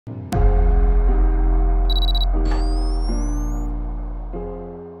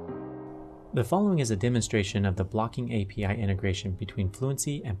The following is a demonstration of the blocking API integration between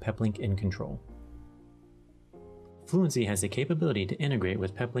Fluency and Peplink InControl. Fluency has the capability to integrate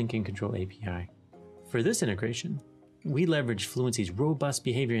with Peplink InControl API. For this integration, we leverage Fluency's robust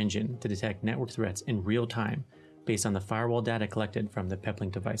behavior engine to detect network threats in real time based on the firewall data collected from the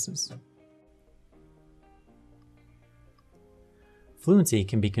Peplink devices. Fluency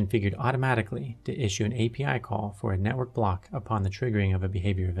can be configured automatically to issue an API call for a network block upon the triggering of a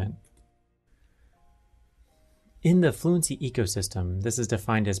behavior event. In the Fluency ecosystem, this is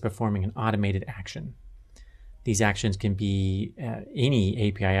defined as performing an automated action. These actions can be any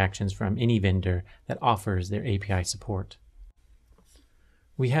API actions from any vendor that offers their API support.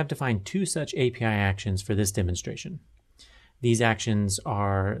 We have defined two such API actions for this demonstration. These actions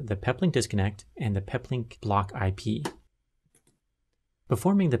are the Peplink disconnect and the Peplink block IP.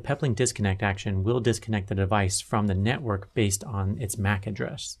 Performing the Peplink disconnect action will disconnect the device from the network based on its MAC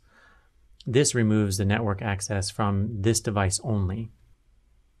address. This removes the network access from this device only.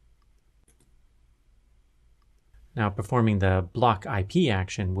 Now, performing the block IP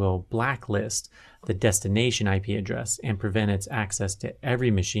action will blacklist the destination IP address and prevent its access to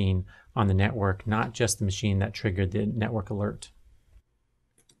every machine on the network, not just the machine that triggered the network alert.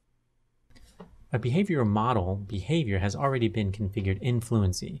 A behavioral model behavior has already been configured in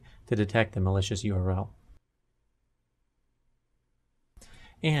Fluency to detect the malicious URL.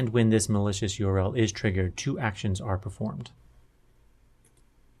 And when this malicious URL is triggered, two actions are performed.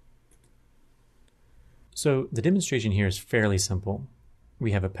 So the demonstration here is fairly simple.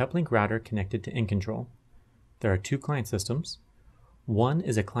 We have a Peplink router connected to InControl. There are two client systems. One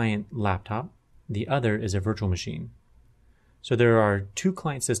is a client laptop, the other is a virtual machine. So there are two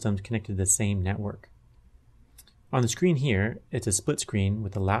client systems connected to the same network. On the screen here, it's a split screen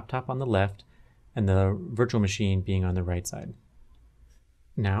with the laptop on the left and the virtual machine being on the right side.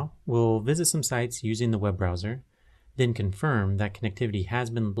 Now, we'll visit some sites using the web browser, then confirm that connectivity has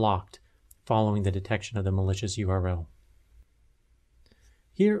been blocked following the detection of the malicious URL.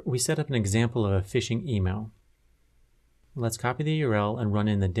 Here, we set up an example of a phishing email. Let's copy the URL and run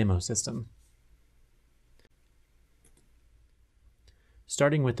in the demo system.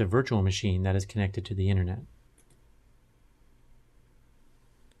 Starting with the virtual machine that is connected to the internet.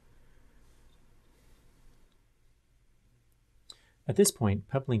 At this point,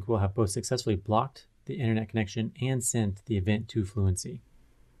 Peplink will have both successfully blocked the internet connection and sent the event to Fluency.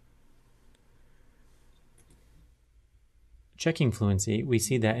 Checking Fluency, we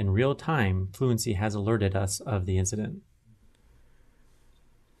see that in real time, Fluency has alerted us of the incident.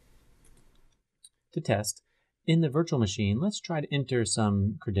 To test, in the virtual machine, let's try to enter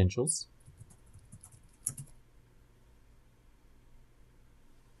some credentials.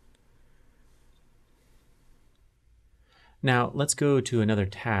 Now let's go to another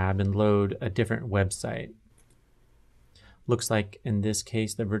tab and load a different website. Looks like in this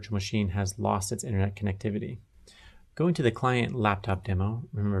case the virtual machine has lost its internet connectivity. Going to the client laptop demo,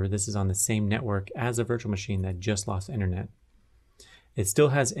 remember this is on the same network as the virtual machine that just lost internet. It still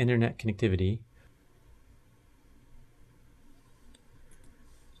has internet connectivity,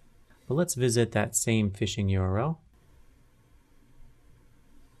 but let's visit that same phishing URL.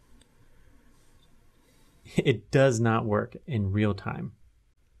 It does not work in real time.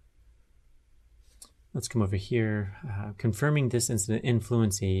 Let's come over here, confirming this incident in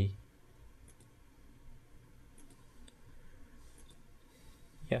Fluency.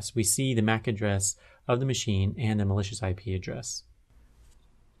 Yes, we see the MAC address of the machine and the malicious IP address.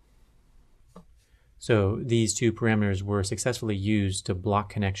 So these two parameters were successfully used to block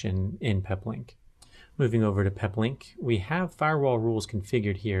connection in Peplink. Moving over to Peplink, we have firewall rules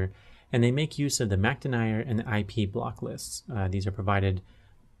configured here, and they make use of the MAC denier and the IP block lists. These are provided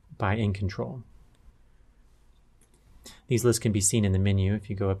by InControl. These lists can be seen in the menu if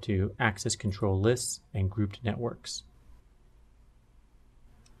you go up to Access Control Lists and Grouped Networks.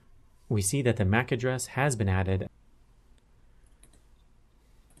 We see that the MAC address has been added,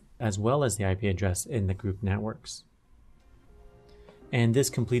 as well as the IP address in the grouped networks. And this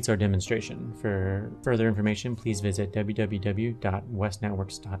completes our demonstration. For further information, please visit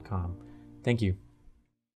www.westnetworks.com. Thank you.